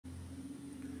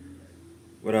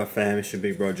What up, fam? It's your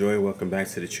big bro Joey. Welcome back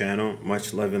to the channel.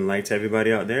 Much love and light to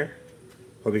everybody out there.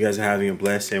 Hope you guys are having a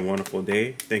blessed and wonderful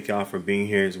day. Thank y'all for being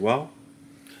here as well.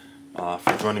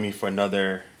 For joining me for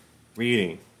another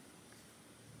reading.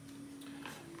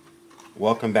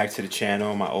 Welcome back to the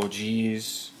channel, my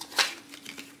OGs.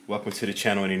 Welcome to the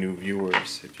channel, any new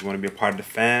viewers. If you want to be a part of the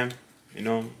fam, you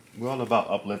know, we're all about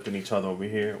uplifting each other over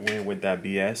here. We ain't with that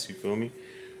BS, you feel me?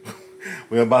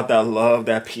 We're about that love,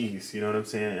 that peace, you know what I'm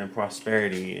saying, and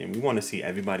prosperity, and we want to see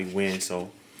everybody win. So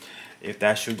if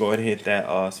that's you, go ahead and hit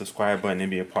that subscribe button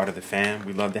and be a part of the fam.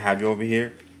 We'd love to have you over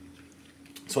here.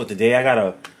 So today I got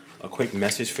a quick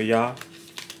message for y'all.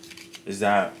 Is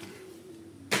that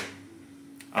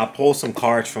I pulled some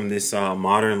cards from this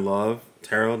Modern Love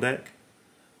tarot deck.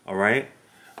 All right.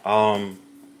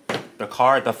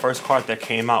 The first card that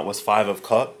came out was Five of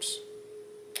Cups.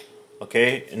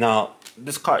 Okay. Now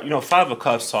this card, you know, Five of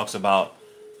Cups talks about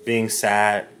being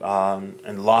sad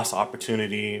and lost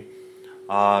opportunity,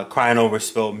 crying over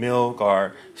spilled milk,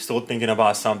 or still thinking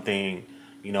about something,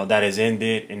 you know, that has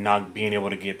ended and not being able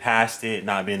to get past it,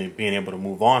 not being able to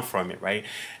move on from it, right?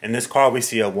 In this card, we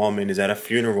see a woman is at a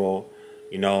funeral,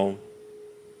 you know,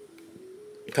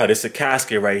 because it's a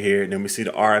casket right here, and then we see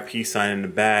the RIP sign in the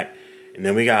back, and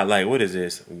then we got, like, what is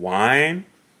this? Wine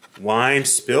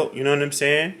spilt, you know what I'm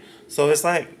saying? So it's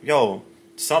like, yo,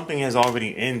 something has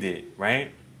already ended,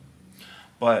 right?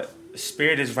 But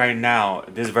Spirit is right now,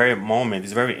 this very moment,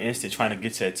 this very instant, trying to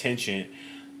get your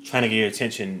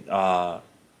attention,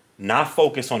 not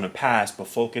focus on the past, but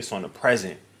focus on the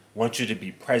present. Want you to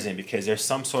be present, because there's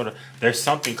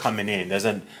something coming in. There's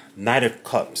a Knight of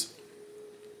Cups.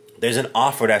 There's an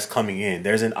offer that's coming in.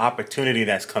 There's an opportunity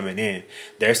that's coming in.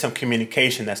 There's some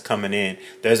communication that's coming in.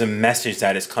 There's a message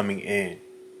that is coming in.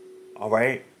 All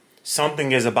right?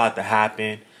 Something is about to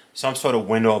happen. Some sort of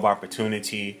window of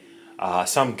opportunity.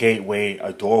 Some gateway,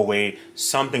 a doorway.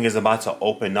 Something is about to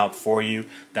open up for you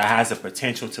that has the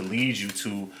potential to lead you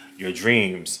to your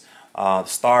dreams. The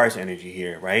stars energy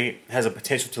here, right? It has a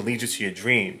potential to lead you to your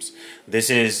dreams. This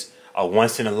is a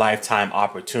once-in-a-lifetime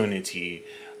opportunity.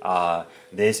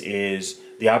 This is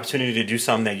the opportunity to do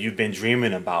something that you've been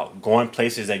dreaming about, going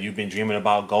places that you've been dreaming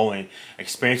about going,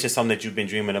 experiencing something that you've been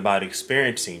dreaming about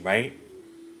experiencing, right?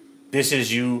 This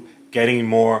is you getting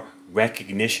more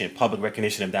recognition, public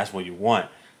recognition, if that's what you want.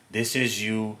 This is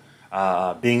you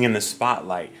being in the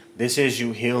spotlight. This is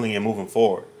you healing and moving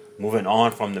forward, moving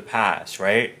on from the past,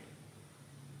 right?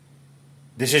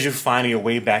 This is you finding your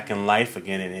way back in life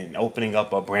again, and opening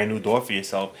up a brand new door for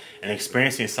yourself and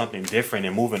experiencing something different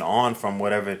and moving on from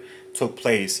whatever took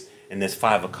place in this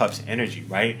Five of Cups energy,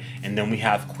 right? And then we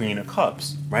have Queen of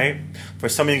Cups, right? For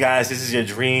some of you guys, this is your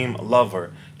dream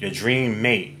lover, your dream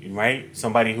mate, right?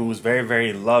 Somebody who's very,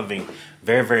 very loving,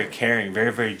 very, very caring,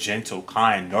 very, very gentle,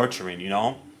 kind, nurturing, you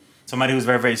know? Somebody who's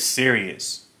very, very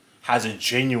serious, has a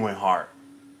genuine heart,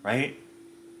 right?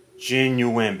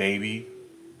 Genuine, baby.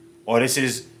 Or this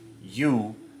is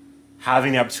you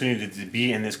having the opportunity to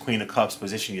be in this Queen of Cups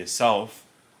position yourself,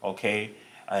 okay?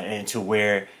 And to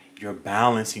where you're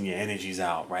balancing your energies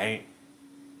out, right?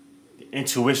 The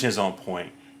intuition is on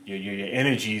point. Your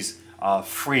energies are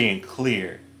free and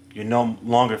clear. You're no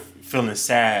longer feeling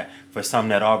sad for something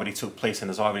that already took place and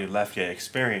has already left your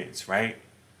experience, right?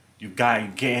 You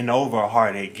getting over a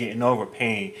heartache, getting over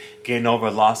pain, getting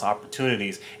over lost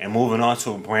opportunities, and moving on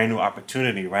to a brand new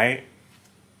opportunity, right?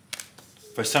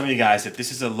 For some of you guys, if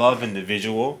this is a love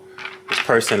individual, this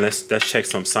person, let's check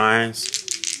some signs.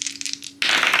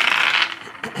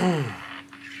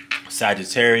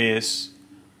 Sagittarius.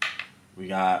 We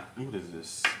got, what is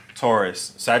this?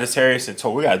 Taurus. Sagittarius and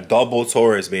Taurus. We got double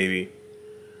Taurus, baby.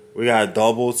 We got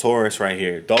double Taurus right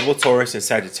here. Double Taurus and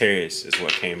Sagittarius is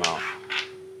what came out.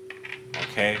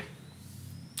 Okay.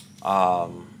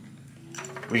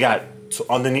 We got,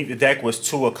 underneath the deck was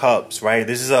Two of Cups, right?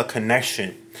 This is a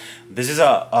connection. This is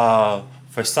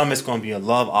for some it's going to be a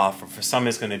love offer. For some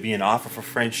it's going to be an offer for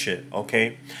friendship,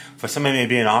 okay? For some it may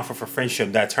be an offer for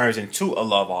friendship that turns into a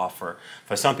love offer.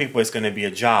 For some people it's going to be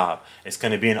a job. It's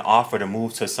going to be an offer to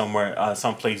move to somewhere,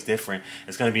 someplace different.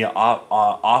 It's going to be an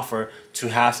offer to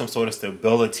have some sort of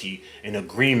stability, an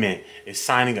agreement. It's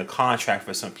signing a contract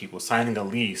for some people, signing a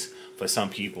lease for some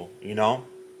people, you know?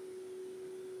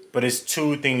 But it's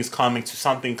two things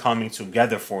something coming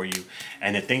together for you.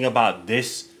 And the thing about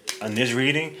this, in this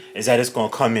reading, is that it's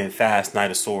going to come in fast, Knight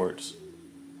of Swords.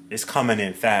 It's coming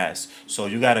in fast. So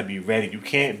you got to be ready. You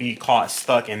can't be caught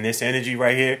stuck in this energy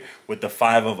right here with the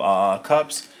Five of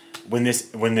Cups when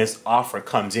this offer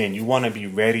comes in. You want to be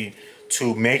ready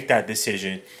to make that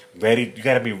decision. Ready, you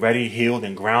got to be ready, healed,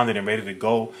 and grounded, and ready to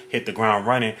go hit the ground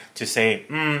running to say,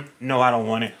 no, I don't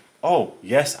want it. oh,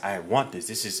 yes, I want this.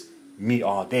 This is me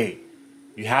all day.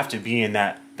 You have to be in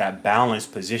that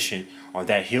balanced position or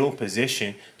that healed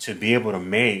position to be able to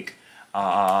make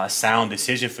a sound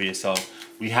decision for yourself.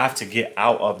 We have to get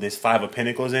out of this Five of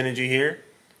Pentacles energy here,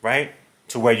 right?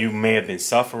 To where you may have been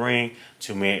suffering,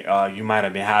 you might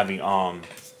have been having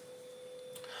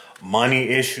money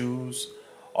issues,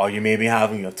 or you may be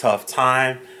having a tough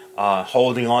time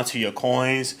holding on to your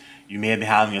coins. You may be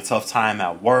having a tough time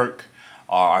at work,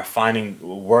 or finding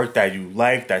work that you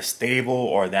like, that's stable,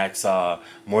 or that's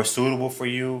more suitable for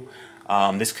you.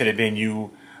 This could have been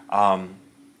you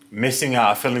missing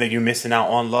out, feeling that you're missing out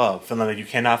on love, feeling that you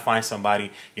cannot find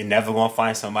somebody, you're never going to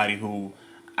find somebody who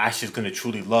actually is going to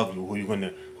truly love you,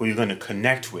 who you're going to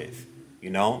connect with, you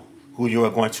know, who you are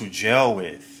going to gel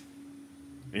with.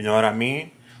 You know what I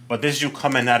mean? But this is you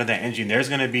coming out of that energy. And there's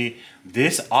going to be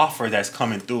this offer that's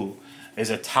coming through is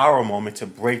a tower moment to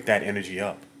break that energy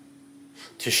up,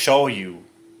 to show you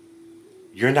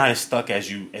you're not as stuck as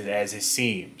it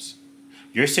seems.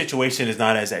 Your situation is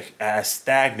not as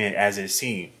stagnant as it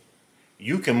seems.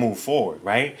 You can move forward,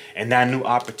 right? And that new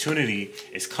opportunity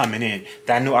is coming in.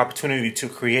 That new opportunity to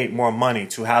create more money,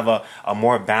 to have a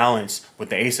more balance with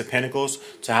the Ace of Pentacles,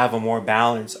 to have a more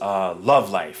balanced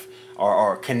love life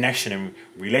or connection and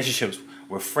relationships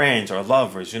with friends or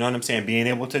lovers. You know what I'm saying? Being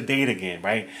able to date again,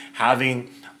 right? Having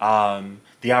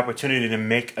the opportunity to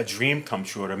make a dream come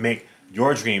true, or to make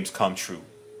your dreams come true,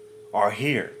 are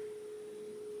here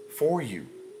for you.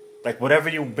 Like whatever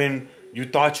you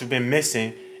thought you've been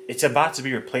missing, it's about to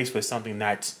be replaced with something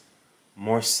that's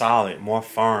more solid, more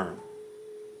firm,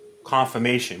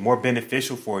 confirmation, more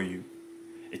beneficial for you.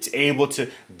 It's able to,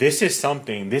 this is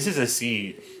a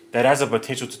seed that has a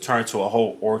potential to turn to a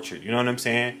whole orchard, you know what I'm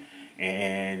saying?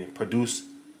 And produce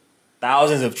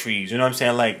thousands of trees, you know what I'm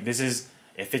saying? Like this is,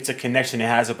 if it's a connection, it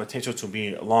has a potential to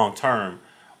be long term,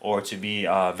 or to be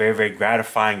a very, very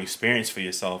gratifying experience for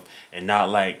yourself, and not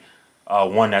like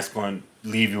one that's going to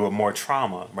leave you with more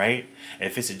trauma, right?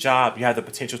 If it's a job, you have the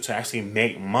potential to actually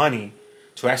make money,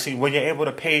 to actually, when you're able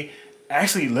to pay,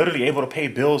 actually literally able to pay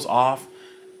bills off,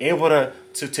 able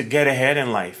to get ahead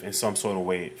in life in some sort of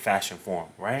way, fashion form,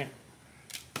 right?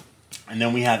 And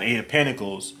then we have Eight of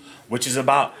Pentacles, which is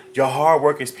about your hard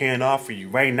work is paying off for you.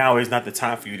 Right now is not the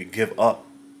time for you to give up,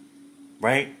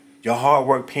 right? Your hard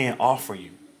work paying off for you.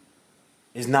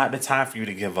 It's not the time for you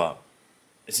to give up.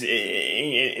 This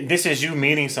is you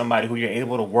meeting somebody who you're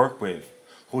able to work with,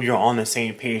 who you're on the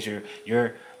same page.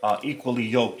 You're equally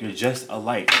yoked. You're just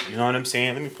alike. You know what I'm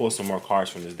saying? Let me pull some more cards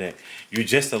from this deck. You're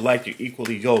just alike. You're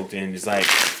equally yoked. And it's like,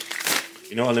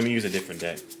 you know what? Let me use a different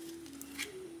deck.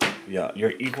 Yeah,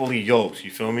 you're equally yoked.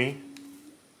 You feel me?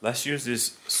 Let's use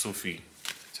this Sufi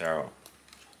Tarot.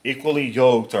 Equally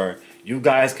yoked, or you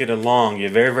guys get along. You're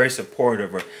very, very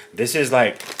supportive. Or this is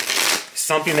like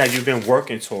something that you've been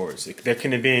working towards. There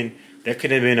could have been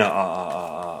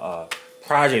a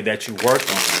project that you worked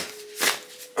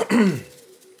on,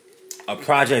 a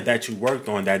project that you worked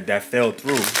on that fell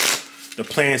through. The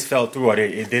plans fell through, or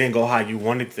it didn't go how you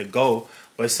wanted it to go.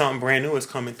 But something brand new is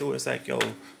coming through. It's like, yo,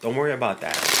 don't worry about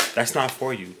that. That's not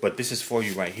for you, but this is for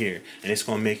you right here, and it's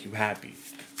gonna make you happy,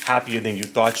 happier than you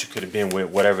thought you could have been with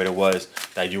whatever it was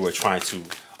that you were trying to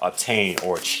obtain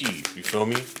or achieve. You feel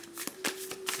me?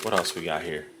 What else we got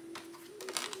here?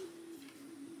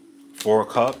 Four of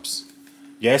Cups.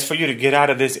 Yeah, it's for you to get out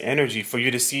of this energy, for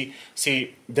you to see,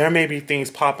 there may be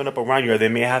things popping up around you, or there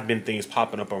may have been things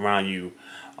popping up around you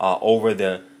over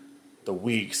the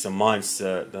weeks, the months,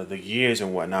 the years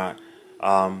and whatnot,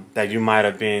 that you might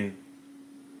have been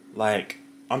like,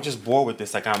 I'm just bored with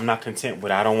this. Like, I'm not content with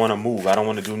it. I don't want to move. I don't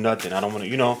want to do nothing. I don't want to,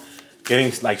 you know,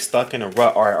 getting like stuck in a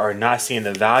rut, or not seeing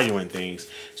the value in things.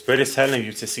 Spirit is telling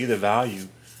you to see the value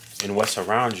in what's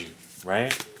around you,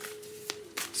 right?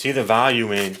 See the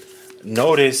value in,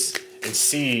 notice and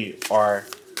see, or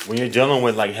when you're dealing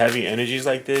with like heavy energies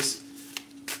like this,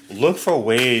 look for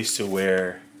ways to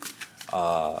where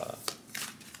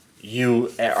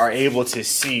you are able to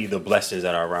see the blessings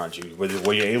that are around you,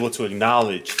 where you're able to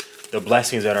acknowledge the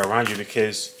blessings that are around you.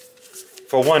 Because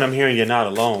for one, I'm hearing you're not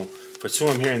alone. For two,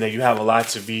 I'm hearing that you have a lot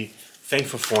to be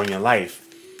thankful for in your life.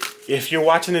 If you're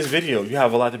watching this video, you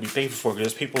have a lot to be thankful for,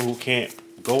 because there's people who can't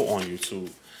go on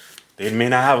YouTube. They may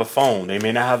not have a phone. They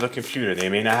may not have a computer. They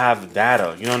may not have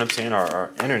data, you know what I'm saying,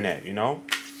 or internet, you know?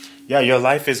 Yeah, your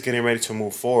life is getting ready to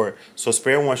move forward. So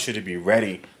Spirit wants you to be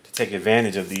ready to take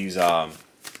advantage of these.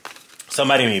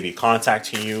 Somebody may be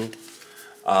contacting you.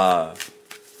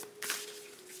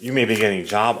 You may be getting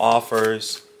job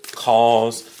offers,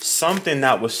 calls, something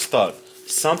that was stuck,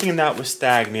 something that was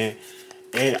stagnant.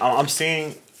 And I'm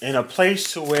seeing in a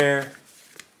place to where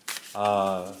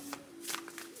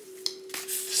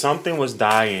something was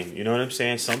dying. You know what I'm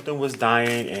saying? Something was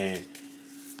dying and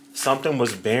something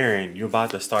was barren. You're about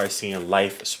to start seeing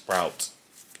life sprout.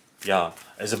 Yeah,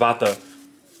 it's about to,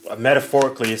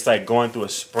 metaphorically, it's like going through a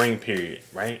spring period,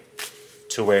 right?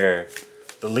 To where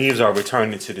the leaves are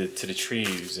returning to the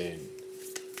trees and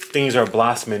things are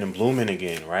blossoming and blooming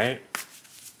again, right?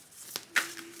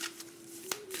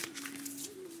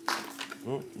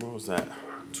 Oh, what was that?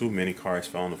 Too many cards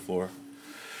fell on the floor.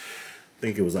 I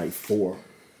think it was like 4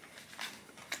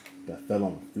 that fell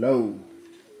on the floor.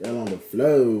 Fell on the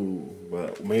floor.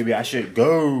 But maybe I should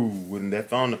go when that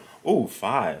fell on the... Oh,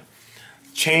 5.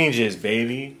 Changes,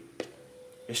 baby.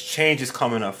 There's changes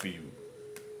coming up for you.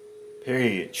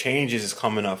 Period. Changes is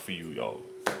coming up for you, yo.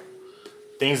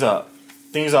 Things are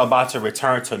about to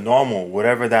return to normal,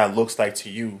 whatever that looks like to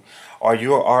you. Or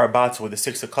you are about to, with the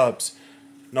 6 of Cups.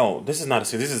 No, this is not a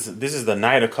 6. This is the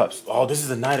Knight of Cups. Oh, this is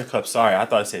the Knight of Cups. Sorry, I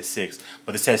thought it said 6,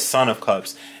 but it says Son of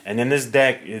Cups. And in this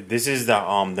deck, this is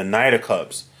the Knight of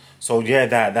Cups. So yeah,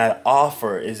 that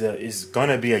offer is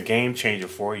gonna be a game changer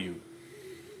for you.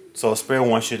 So Spirit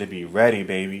wants you to be ready,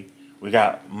 baby. We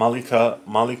got Malika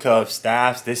of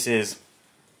Staffs. This is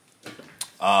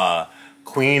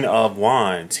Queen of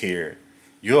Wands here.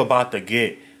 You're about to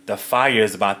get, the fire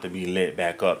is about to be lit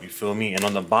back up. You feel me? And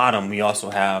on the bottom, we also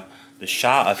have the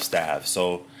Shah of Staff.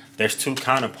 So there's 2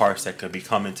 counterparts that could be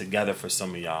coming together for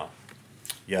some of y'all.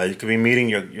 Yeah, you could be meeting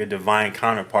your divine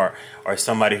counterpart, or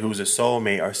somebody who's a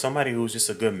soulmate, or somebody who's just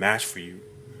a good match for you.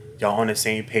 Y'all on the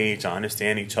same page, y'all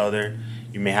understand each other.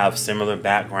 You may have similar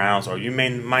backgrounds, or you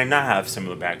might not have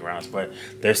similar backgrounds, but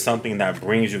there's something that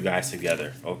brings you guys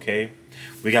together, okay?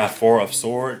 We got 4 of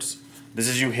Swords. This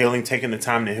is you healing, taking the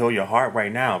time to heal your heart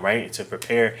right now, right? To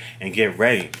prepare and get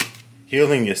ready.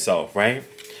 Healing yourself, right?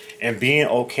 And being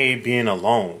okay being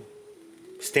alone.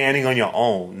 Standing on your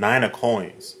own. 9 of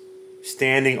Coins.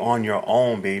 Standing on your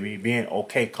own, baby. Being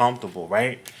okay, comfortable,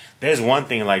 right? There's one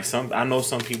thing, like, I know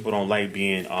some people don't like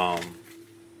being,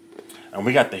 and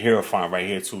we got the Hierophant right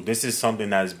here, too. This is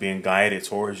something that is being guided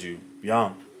towards you.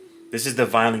 Young. This is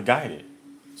divinely guided.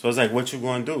 So it's like, what you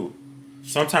gonna do?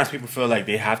 Sometimes people feel like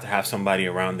they have to have somebody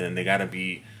around them. They gotta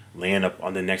be laying up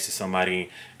on the next to somebody,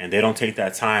 and they don't take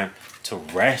that time to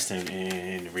rest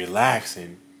and relax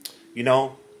and, you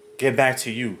know, get back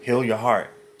to you. Heal your heart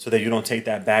so that you don't take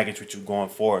that baggage with you going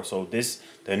forward. So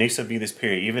there needs to be this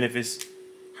period. Even if it's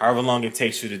however long it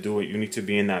takes you to do it, you need to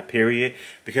be in that period,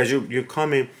 because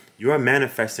you are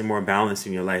manifesting more balance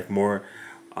in your life. More,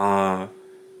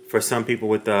 for some people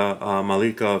with the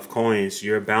Malika of Coins,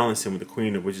 you're balancing with the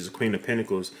Queen, which is the Queen of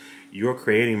Pentacles. You're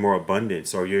creating more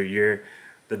abundance, or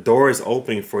the door is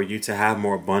opening for you to have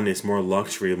more abundance, more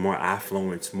luxury, more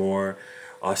affluence, more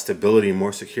stability,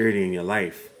 more security in your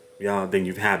life, than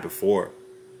you've had before.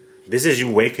 This is you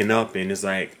waking up and it's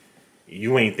like,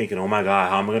 you ain't thinking, oh my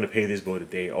God, how am I going to pay this bill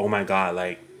today? Oh my God,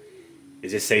 like,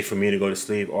 is it safe for me to go to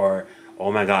sleep? Or,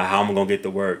 oh my God, how am I going to get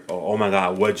to work? Or, oh my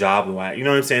God, what job do I, you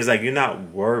know what I'm saying? It's like, you're not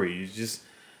worried. You're just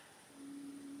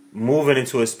moving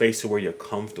into a space to where you're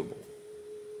comfortable.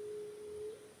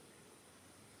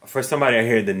 For somebody, I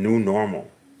hear the new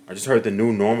normal. I just heard the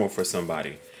new normal for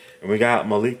somebody. And we got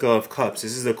Malika of Cups.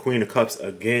 This is the Queen of Cups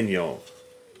again, yo.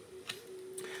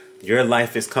 Your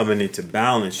life is coming into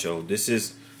balance, yo. This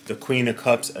is the Queen of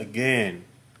Cups again.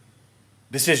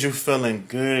 This is you feeling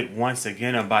good once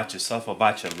again about yourself,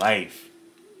 about your life.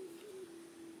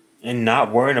 And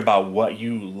not worrying about what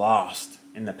you lost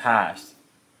in the past,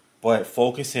 but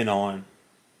focusing on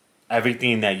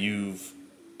everything that you've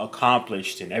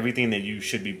accomplished and everything that you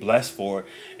should be blessed for,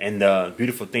 and the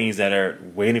beautiful things that are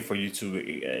waiting for you to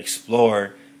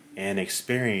explore and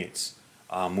experience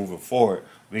moving forward.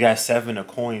 We got 7 of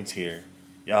Coins here.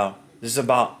 Y'all, this is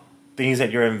about things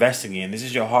that you're investing in. This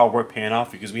is your hard work paying off,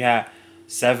 because we had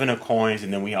 7 of Coins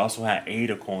and then we also had 8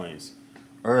 of Coins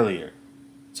earlier.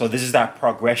 So this is that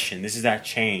progression. This is that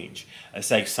change. It's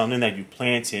like something that you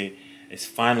planted is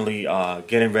finally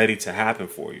getting ready to happen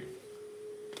for you.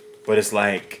 But it's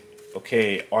like,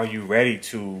 okay, are you ready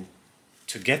to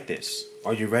get this?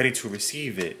 Are you ready to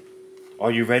receive it? Are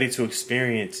you ready to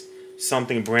experience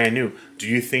something brand new? Do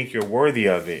you think you're worthy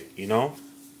of it, you know?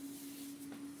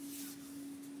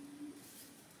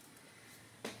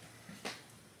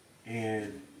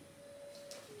 And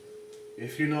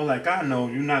if you know, like I know,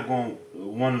 you're not going to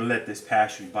want to let this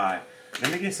pass you by.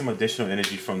 Let me get some additional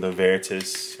energy from the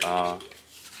Veritas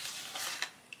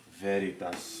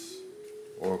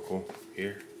Oracle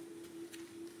here.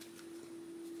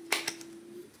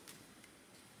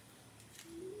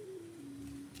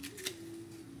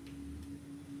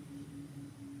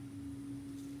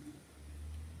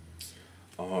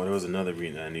 Oh, there was another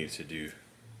reading I needed to do.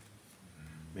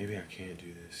 Maybe I can't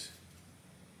do this.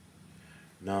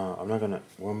 No, I'm not gonna.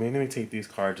 Well, maybe let me take these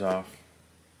cards off.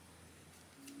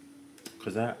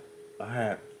 Cause I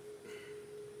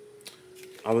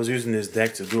was using this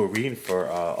deck to do a reading for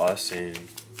us, and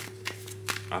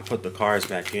I put the cards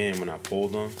back in when I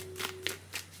pulled them,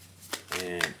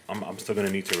 and I'm still gonna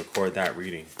need to record that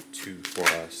reading too for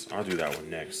us. I'll do that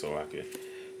one next so I could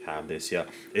have this. Yeah,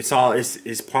 it's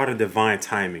part of divine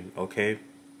timing. Okay,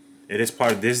 it is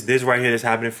part of this right here that's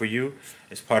happening for you.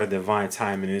 It's part of divine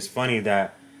timing. And it's funny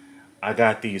that I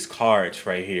got these cards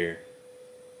right here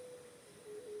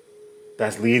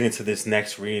that's leading to this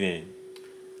next reading.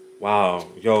 Wow,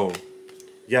 yo,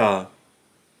 yeah,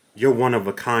 you're one of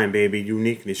a kind, baby.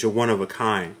 Uniqueness, you're one of a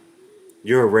kind.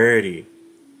 You're a rarity.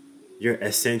 You're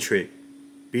eccentric.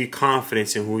 Be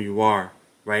confident in who you are,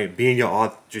 right? Be in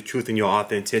your truth and your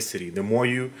authenticity. The more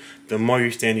you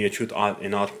stand in your truth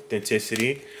and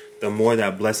authenticity, the more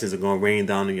that blessings are gonna rain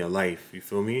down in your life. You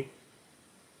feel me?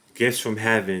 Gifts from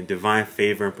heaven, divine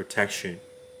favor and protection.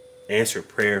 Answer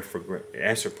prayer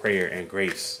and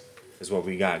grace is what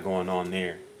we got going on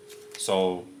there.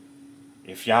 So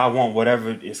if y'all want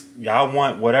whatever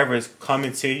is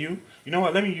coming to you, you know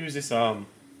what? Let me use this.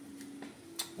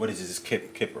 What is this?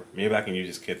 Kipper. Maybe I can use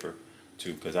this Kipper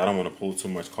too, because I don't want to pull too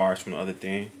much cards from the other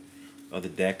deck,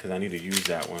 because I need to use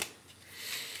that one.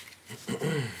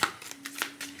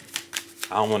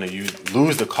 I don't want to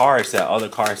lose the other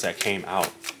cards that came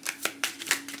out.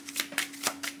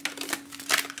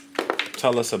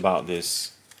 Tell us about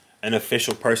this. An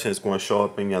official person is going to show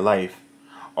up in your life,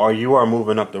 or you are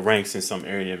moving up the ranks in some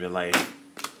area of your life.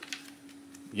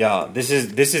 Yeah, this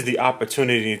is the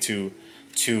opportunity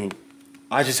to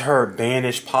I just heard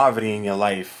banish poverty in your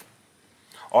life,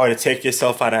 or to take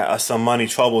yourself out of some money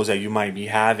troubles that you might be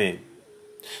having,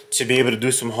 to be able to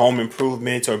do some home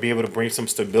improvements, or be able to bring some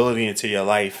stability into your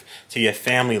life, to your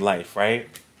family life, right?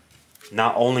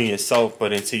 Not only yourself,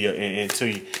 but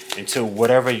into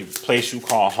whatever place you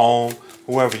call home,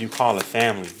 whoever you call a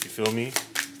family. You feel me?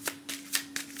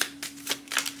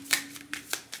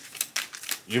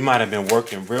 You might have been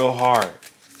working real hard.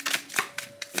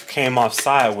 It came off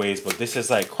sideways, but this is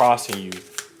like crossing you.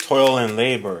 Toil and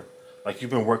labor. Like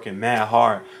you've been working mad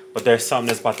hard, but there's something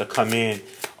that's about to come in.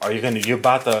 Or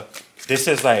this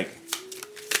is like,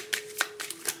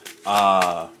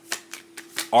 are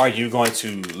you going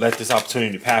to let this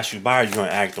opportunity pass you by, or are you going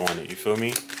to act on it? You feel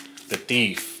me? The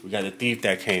thief. We got the thief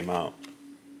that came out.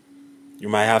 You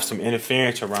might have some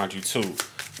interference around you too,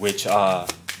 which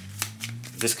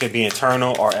this could be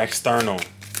internal or external.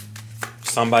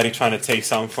 Somebody trying to take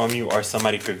something from you, or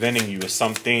somebody preventing you, or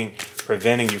something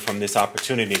preventing you from this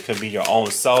opportunity. It could be your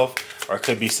own self, or it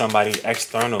could be somebody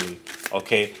externally,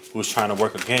 okay, who's trying to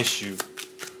work against you.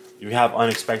 You have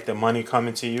unexpected money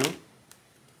coming to you.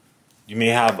 You may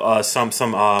have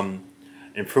some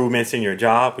improvements in your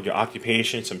job, with your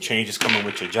occupation, some changes coming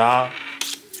with your job.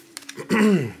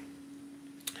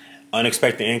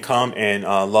 Unexpected income and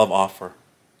love offer.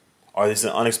 Or this is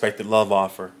an unexpected love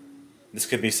offer. This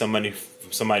could be somebody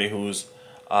who's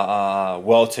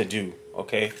well-to-do,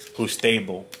 okay, who's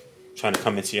stable, trying to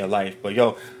come into your life. But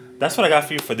yo, that's what I got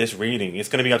for you for this reading. It's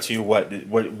gonna be up to you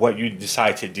what you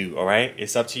decide to do. All right,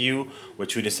 it's up to you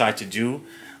what you decide to do.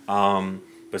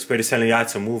 But Spirit is telling you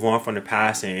to move on from the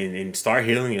past and start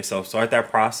healing yourself. Start that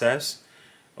process,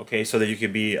 okay, so that you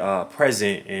can be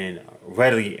present and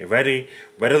readily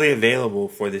available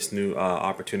for this new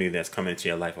opportunity that's coming into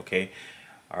your life, okay?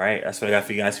 All right, that's what I got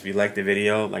for you guys. If you like the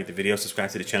video, subscribe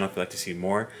to the channel if you'd like to see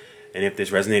more. And if this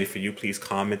resonated for you, please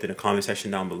comment in the comment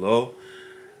section down below.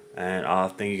 And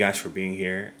thank you guys for being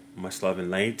here. Much love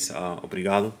and light.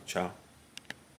 Obrigado. Ciao.